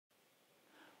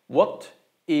What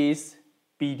is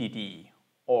BDD,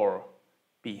 or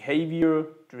Behavior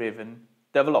Driven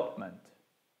Development?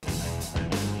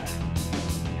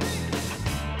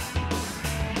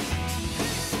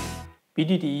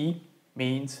 BDD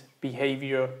means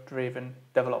Behavior Driven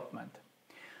Development.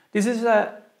 This is an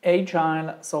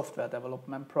agile software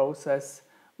development process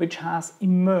which has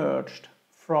emerged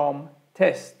from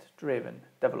test-driven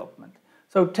development.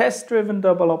 So test-driven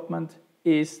development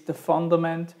is the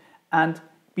fundament, and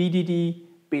BDD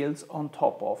builds on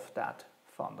top of that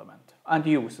fundament and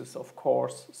uses, of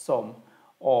course, some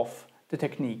of the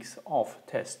techniques of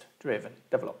test-driven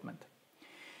development.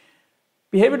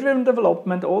 Behavior-driven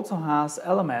development also has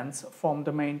elements from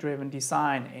domain-driven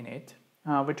design in it,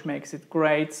 which makes it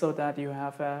great so that you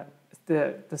have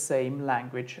the same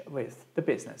language with the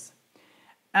business.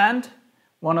 And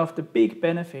one of the big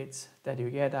benefits that you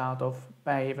get out of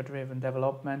behavior-driven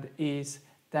development is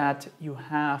that you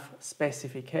have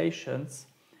specifications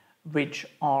which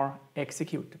are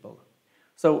executable.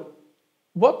 So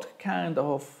what kind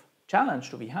of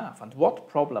challenge do we have, and what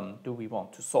problem do we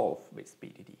want to solve with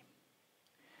BDD?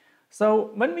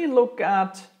 So when we look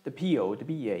at the PO, the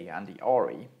BA and the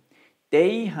RE,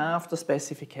 they have the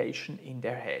specification in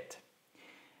their head.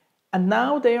 And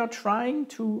now they are trying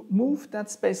to move that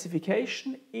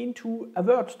specification into a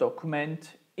Word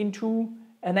document, into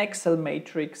an Excel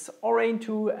matrix, or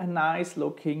into a nice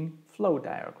looking flow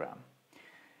diagram.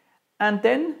 And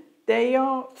then they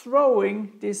are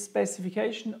throwing this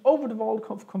specification over the wall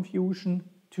of confusion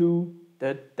to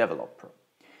the developer.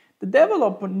 The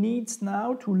developer needs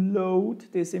now to load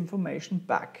this information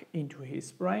back into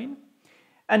his brain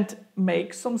and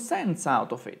make some sense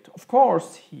out of it. Of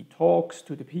course, he talks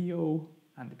to the PO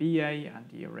and the BA and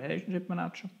the relationship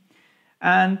manager,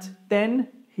 and then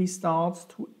he starts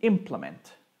to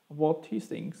implement what he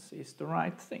thinks is the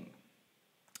right thing.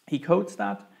 He codes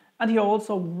that, and he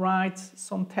also writes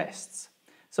some tests.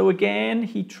 So again,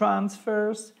 he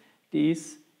transfers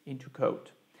this into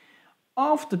code.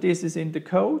 After this is in the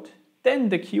code, then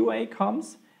the QA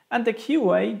comes, and the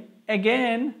QA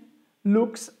again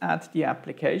looks at the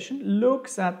application,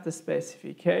 looks at the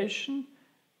specification,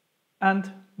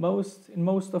 and in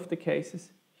most of the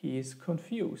cases he is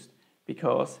confused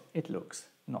because it looks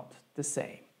not the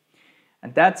same.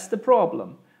 And that's the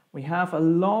problem. We have a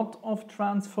lot of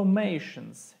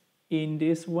transformations in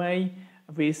this way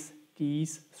with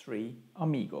these three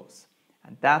amigos.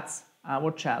 And that's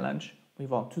our challenge we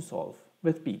want to solve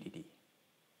with BDD.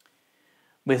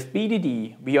 With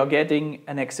BDD, we are getting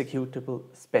an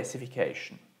executable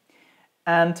specification.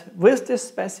 And with this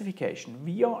specification,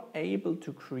 we are able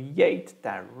to create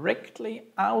directly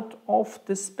out of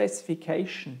the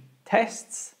specification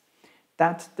tests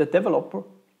that the developer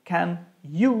can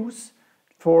use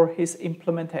for his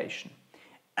implementation.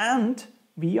 And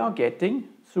we are getting,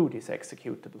 through this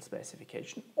executable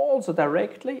specification, also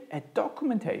directly a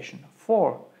documentation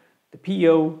for the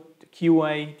PO, the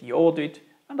QA, the audit,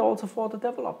 and also for the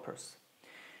developers.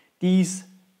 These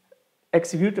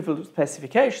executable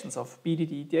specifications of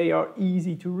BDD, they are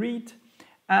easy to read,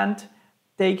 and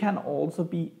they can also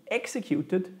be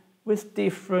executed with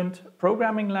different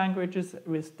programming languages,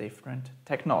 with different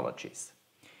technologies.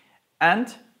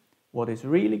 And what is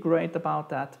really great about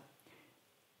that,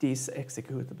 this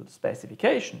executable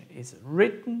specification is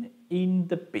written in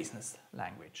the business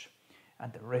language.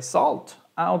 And the result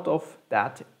out of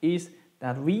that is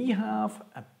that we have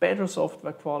a better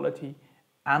software quality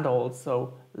and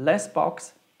also less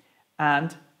bugs,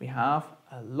 and we have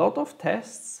a lot of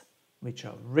tests which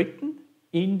are written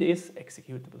in this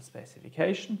executable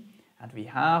specification, and we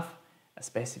have a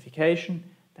specification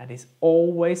that is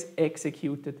always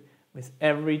executed with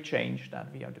every change that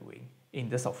we are doing in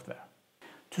the software.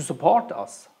 To support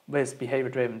us with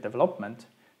behavior-driven development,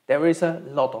 there is a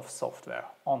lot of software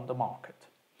on the market.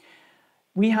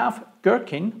 We have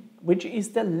Gherkin, which is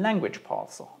the language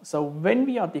parser. So when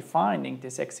we are defining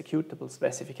this executable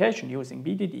specification using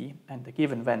BDD and the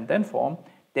given when-then form,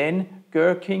 then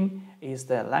Gherkin is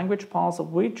the language parser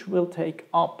which will take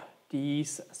up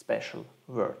these special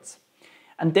words.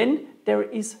 And then there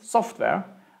is software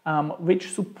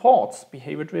which supports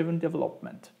behavior-driven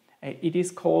development. It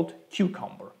is called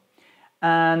Cucumber.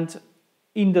 And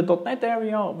in the .NET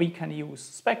area, we can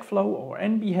use SpecFlow or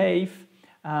NBehave.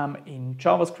 In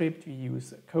JavaScript, we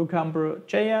use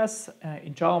Cucumber.js.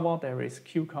 In Java, there is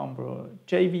Cucumber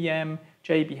JVM,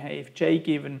 JBehave,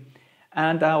 JGiven,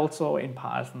 and also in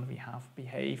Python, we have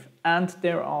Behave. And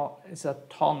there is a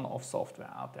ton of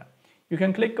software out there. You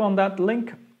can click on that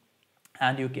link,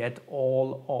 and you get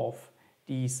all of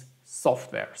these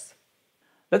softwares.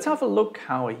 Let's have a look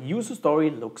how a user story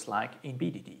looks like in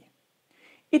BDD.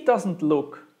 it doesn't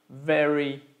look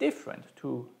very different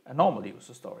to a normal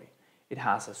user story. It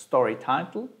has a story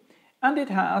title and it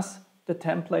has the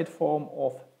template form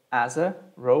of as a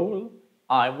role,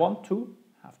 I want to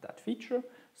have that feature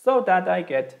so that I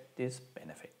get this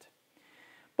benefit.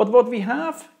 But what we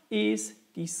have is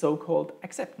these so-called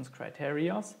acceptance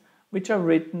criteria, which are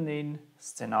written in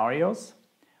scenarios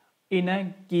in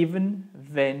a given,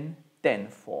 when, then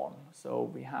form.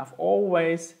 So we have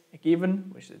always a given,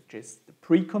 which is just the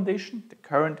precondition, the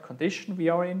current condition we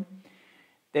are in.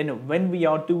 Then when we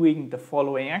are doing the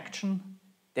following action,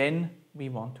 then we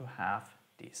want to have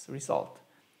this result.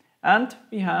 And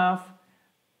we have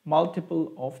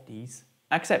multiple of these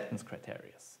acceptance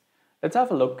criteria. Let's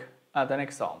have a look at an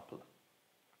example.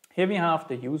 Here we have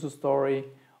the user story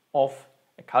of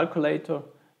a calculator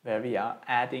where we are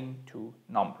adding two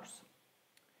numbers.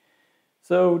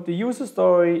 So the user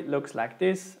story looks like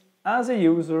this. As a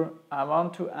user, I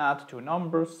want to add two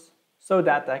numbers so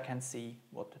that I can see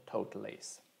what the total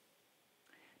is.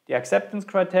 The acceptance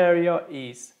criteria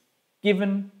is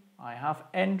given I have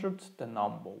entered the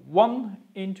number 1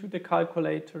 into the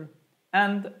calculator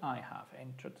and I have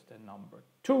entered the number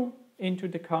 2 into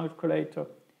the calculator.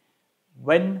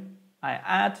 When I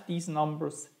add these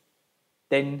numbers,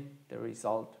 then the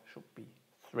result should be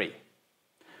 3.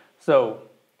 So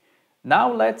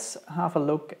now let's have a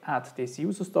look at this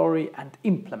user story and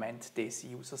implement this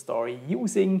user story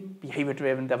using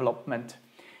behavior-driven development.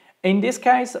 In this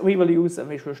case, we will use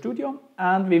Visual Studio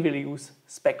and we will use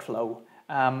SpecFlow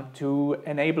to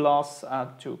enable us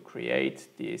to create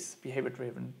these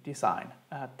behavior-driven design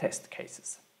test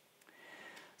cases.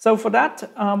 So for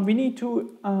that, we need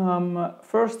to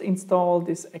first install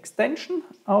this extension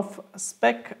of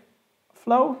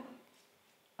SpecFlow,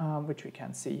 which we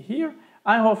can see here.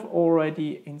 I have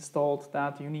already installed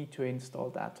that. You need to install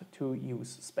that to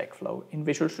use SpecFlow in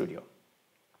Visual Studio.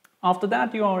 After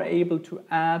that, you are able to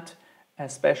add a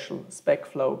special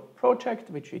SpecFlow project,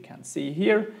 which we can see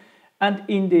here. And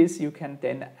in this, you can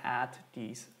then add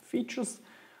these features.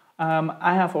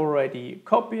 I have already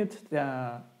copied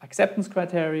the acceptance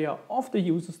criteria of the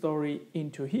user story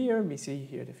into here. We see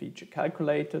here the feature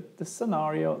calculator, the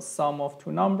scenario, sum of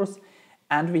two numbers,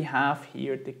 and we have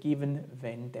here the given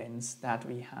when-thens that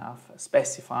we have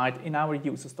specified in our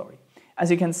user story.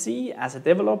 As you can see, as a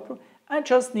developer, I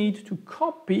just need to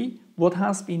copy what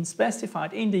has been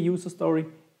specified in the user story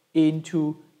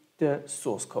into the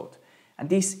source code. And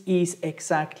this is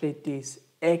exactly this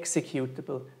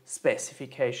executable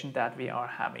specification that we are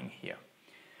having here.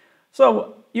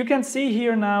 So you can see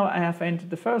here now I have entered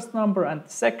the first number and the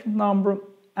second number,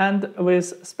 and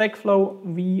with SpecFlow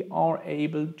we are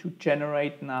able to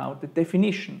generate now the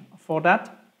definition for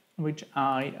that, which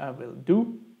I will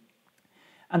do.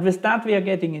 And with that we are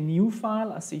getting a new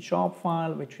file, a C#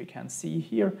 file, which we can see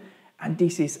here, and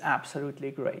this is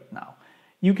absolutely great now.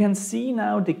 You can see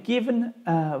now the given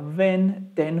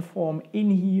when-then form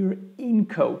in here in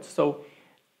code. So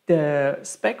the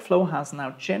SpecFlow has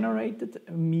now generated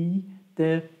me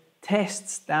the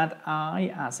tests that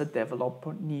I, as a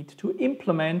developer, need to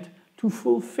implement to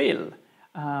fulfill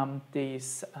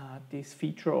this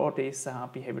feature or this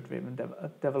behavior-driven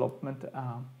development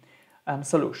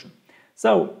solution.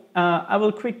 So I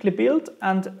will quickly build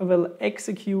and will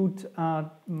execute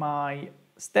my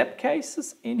step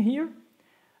cases in here.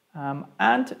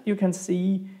 And you can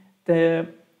see the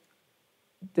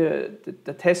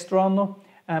test runner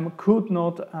could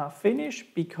not finish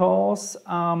because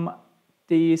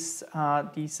these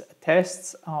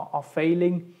tests are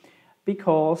failing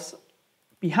because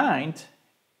behind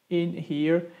in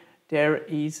here there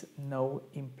is no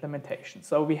implementation.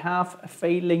 So we have a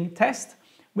failing test,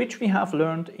 which we have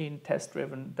learned in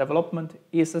test-driven development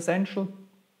is essential.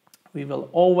 We will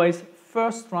always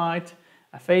first write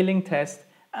a failing test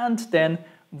and then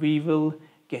we will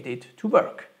get it to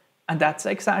work. And that's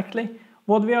exactly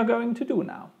what we are going to do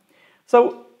now.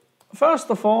 So first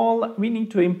of all, we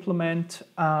need to implement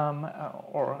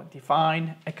or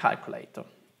define a calculator.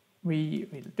 We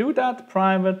will do that,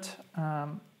 private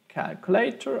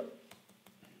calculator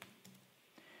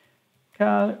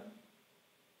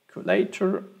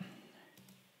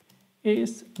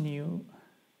is new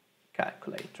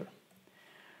calculator.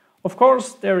 Of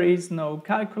course, there is no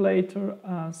calculator,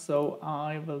 so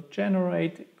I will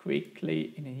generate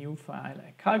quickly in a new file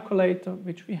a calculator,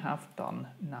 which we have done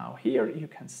now. Here you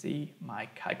can see my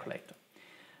calculator.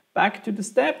 Back to the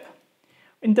step.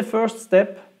 In the first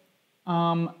step,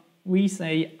 we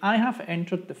say I have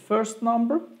entered the first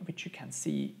number, which you can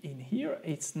see in here.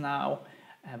 It's now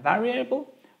a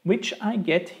variable, which I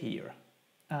get here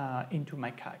into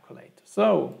my calculator.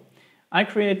 So I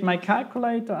create my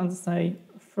calculator and say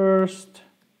first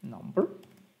number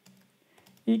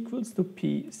equals to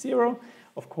P0.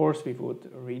 Of course, we would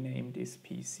rename this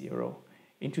P0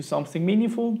 into something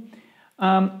meaningful,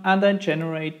 and then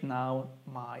generate now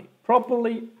my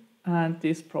property, and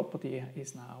this property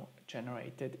is now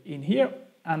generated in here,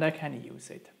 and I can use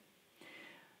it.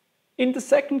 In the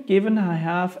second given, I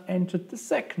have entered the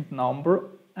second number,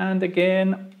 and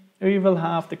again we will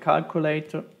have the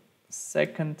calculator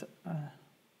second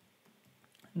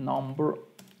number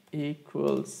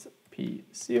equals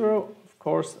P0. Of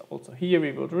course, also here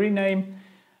we will rename,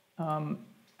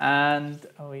 and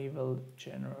we will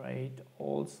generate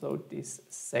also this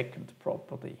second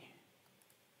property.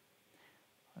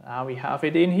 Now we have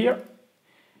it in here,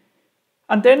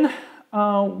 and then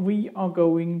we are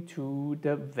going to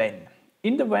the when.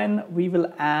 In the when, we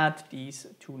will add these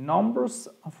two numbers.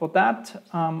 For that,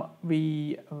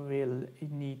 we will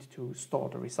need to store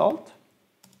the result.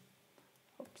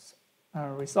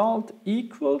 Result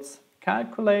equals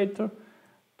calculator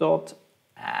dot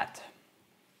add.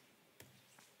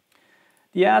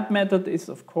 The add method is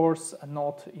of course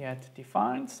not yet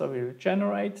defined, so we will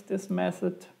generate this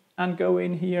method and go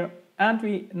in here, and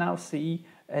we now see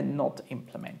a not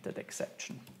implemented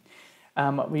exception.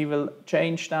 We will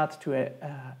change that to a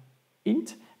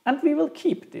int, and we will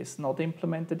keep this not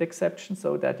implemented exception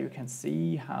so that you can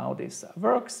see how this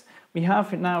works. We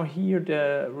have now here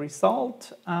the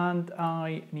result, and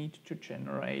I need to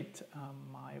generate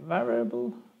my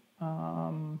variable.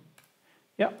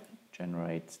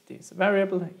 Generate this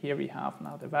variable. Here we have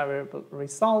now the variable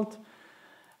result,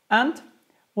 and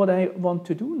what I want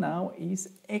to do now is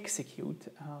execute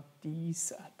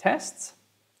these tests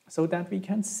so that we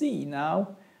can see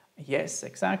now, yes,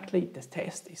 exactly, the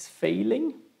test is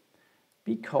failing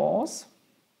because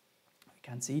we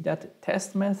can see that the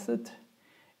test method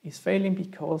is failing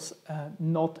because a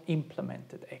not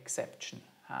implemented exception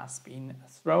has been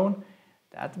thrown.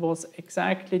 That was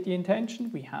exactly the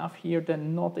intention. We have here the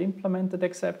not implemented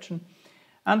exception,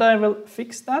 and I will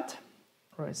fix that.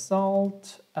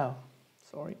 Result,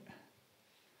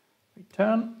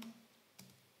 return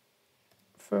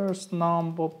first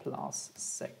number plus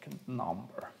second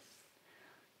number.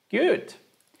 Good.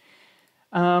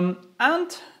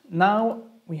 And now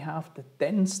we have the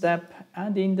then step,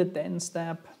 and in the then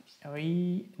step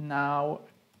we now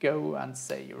go and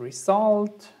say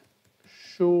result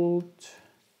should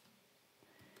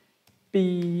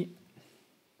be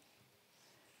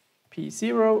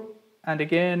P0, and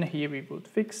again here we would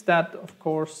fix that, of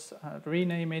course,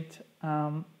 rename it.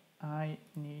 I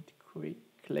need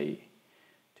quickly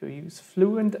to use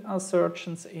fluent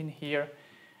assertions in here,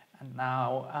 and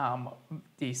now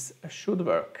this should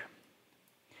work.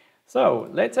 So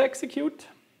let's execute,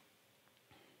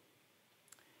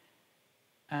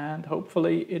 and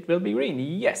hopefully it will be green.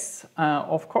 Yes,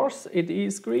 of course it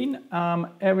is green.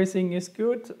 Everything is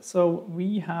good. So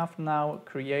we have now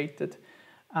created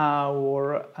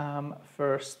our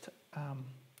first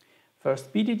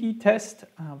BDD test.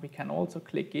 We can also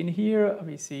click in here.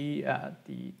 We see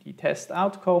the test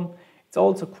outcome. It's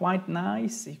also quite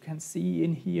nice. You can see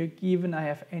in here, given I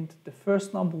have entered the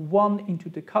first number 1 into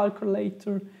the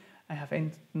calculator, I have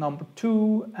entered number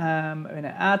 2. When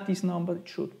I add this number, it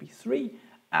should be 3.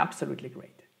 Absolutely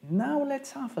great. Now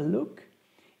let's have a look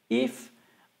if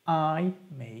I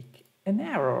make an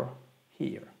error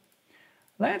here.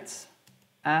 Let's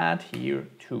add here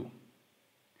 2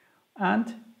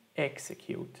 and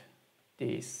execute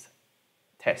this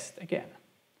test again.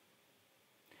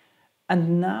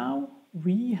 And now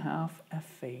we have a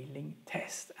failing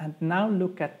test. And now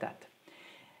look at that.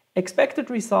 Expected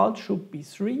result should be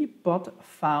 3, but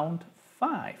found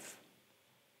 5.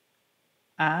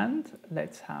 And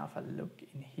let's have a look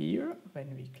in here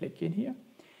when we click in here.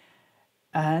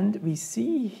 And we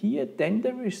see here then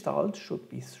the result should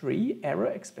be 3, error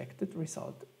expected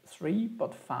result 3,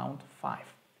 but found 5.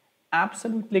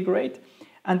 Absolutely great.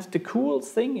 And the cool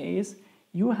thing is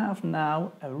you have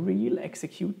now a real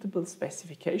executable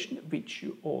specification which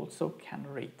you also can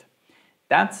read.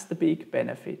 That's the big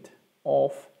benefit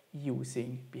of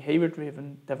using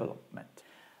behavior-driven development.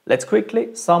 Let's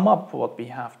quickly sum up what we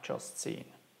have just seen.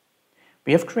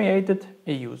 We have created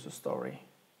a user story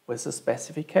with a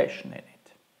specification in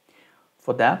it.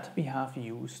 For that we have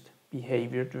used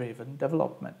behavior-driven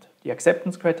development. The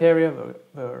acceptance criteria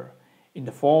were in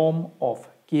the form of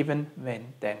given,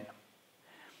 when, then.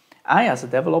 I, as a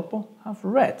developer, have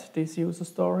read this user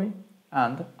story,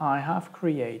 and I have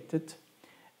created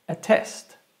a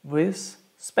test with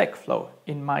SpecFlow,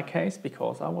 in my case,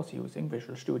 because I was using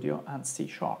Visual Studio and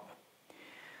C#.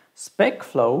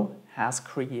 SpecFlow has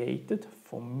created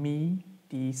for me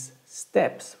these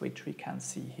steps, which we can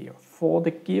see here, for the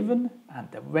given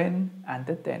and the when and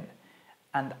the then.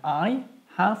 And I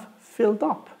have filled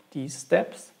up these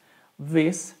steps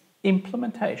with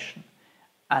implementation.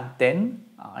 And then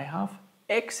I have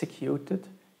executed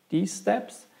these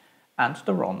steps and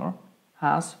the runner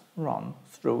has run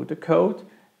through the code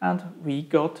and we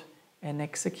got an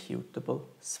executable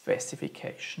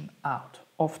specification out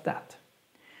of that.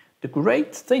 The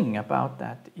great thing about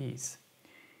that is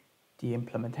the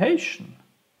implementation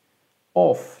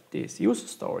of this user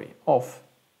story, of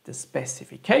the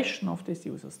specification of this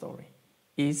user story,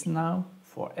 is now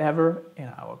forever in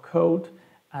our code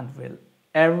and will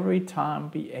every time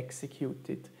be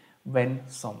executed when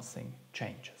something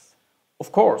changes.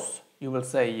 Of course, you will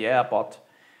say, yeah, but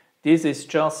this is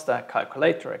just a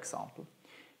calculator example.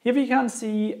 Here we can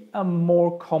see a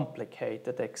more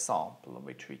complicated example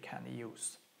which we can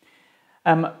use.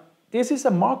 This is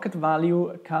a market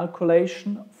value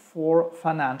calculation for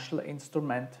financial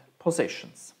instrument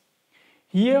positions.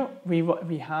 Here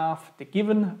we have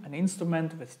an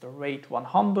instrument with the rate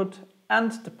 100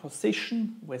 and the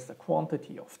position with the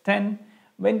quantity of 10.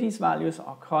 When these values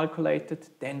are calculated,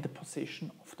 then the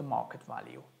position of the market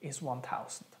value is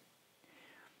 1000.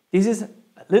 This is a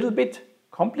little bit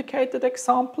complicated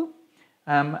example,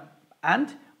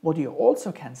 and what you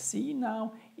also can see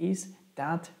now is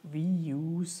that we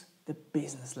use the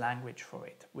business language for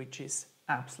it, which is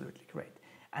absolutely great.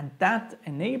 And that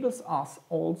enables us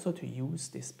also to use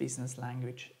this business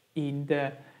language in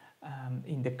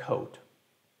the code.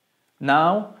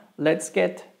 Now let's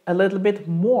get a little bit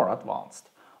more advanced.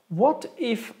 What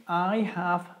if I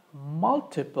have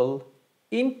multiple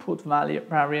input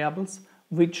variables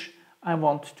which I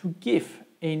want to give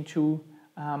into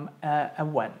a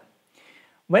when?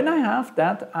 When I have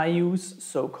that, I use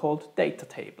so-called data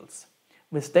tables.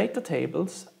 With data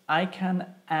tables, I can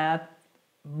add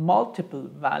multiple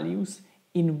values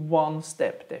in one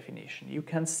step definition. You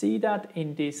can see that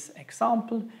in this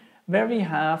example where we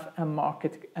have a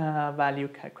market value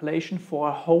calculation for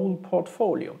a whole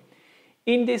portfolio.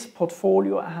 In this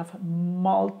portfolio, I have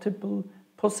multiple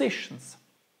positions,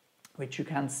 which you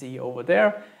can see over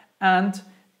there, and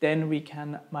then we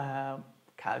can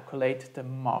calculate the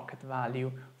market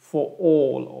value for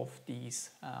all of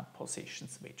these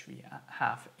positions which we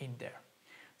have in there.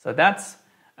 So that's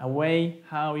a way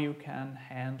how you can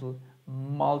handle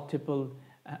multiple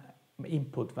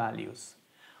input values.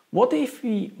 What if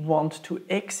we want to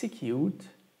execute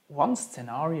one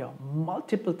scenario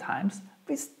multiple times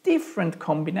with different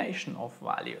combination of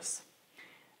values?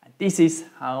 And this is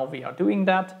how we are doing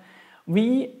that.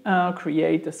 We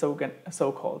create a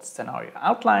so-called scenario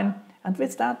outline, and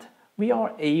with that we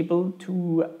are able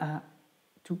to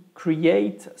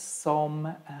create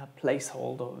some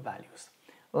placeholder values.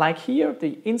 Like here,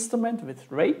 the instrument with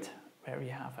rate, where we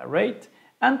have a rate,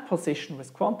 and position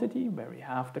with quantity, where we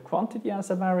have the quantity as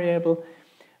a variable.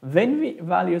 When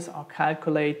values are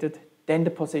calculated, then the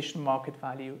position market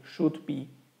value should be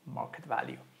market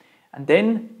value. And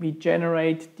then we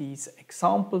generate these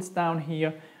examples down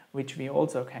here, which we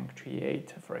also can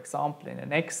create, for example, in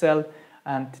an Excel,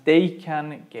 and they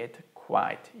can get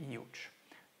quite huge.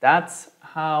 That's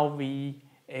how we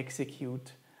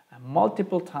execute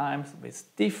multiple times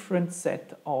with different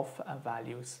set of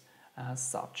values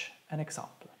such an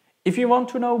example. If you want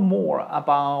to know more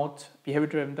about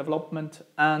behavior-driven development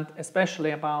and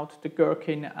especially about the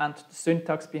gherkin and the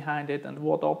syntax behind it and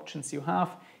what options you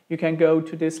have, you can go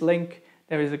to this link.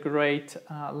 There is a great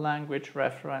language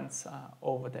reference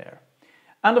over there.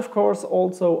 And of course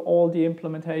also all the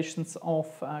implementations of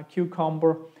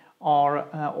Cucumber are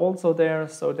also there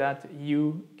so that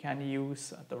you can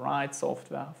use the right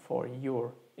software for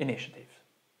your initiative.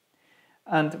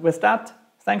 And with that,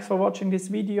 thanks for watching this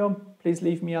video. Please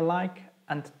leave me a like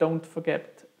and don't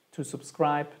forget to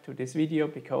subscribe to this video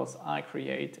because I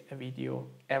create a video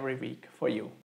every week for you.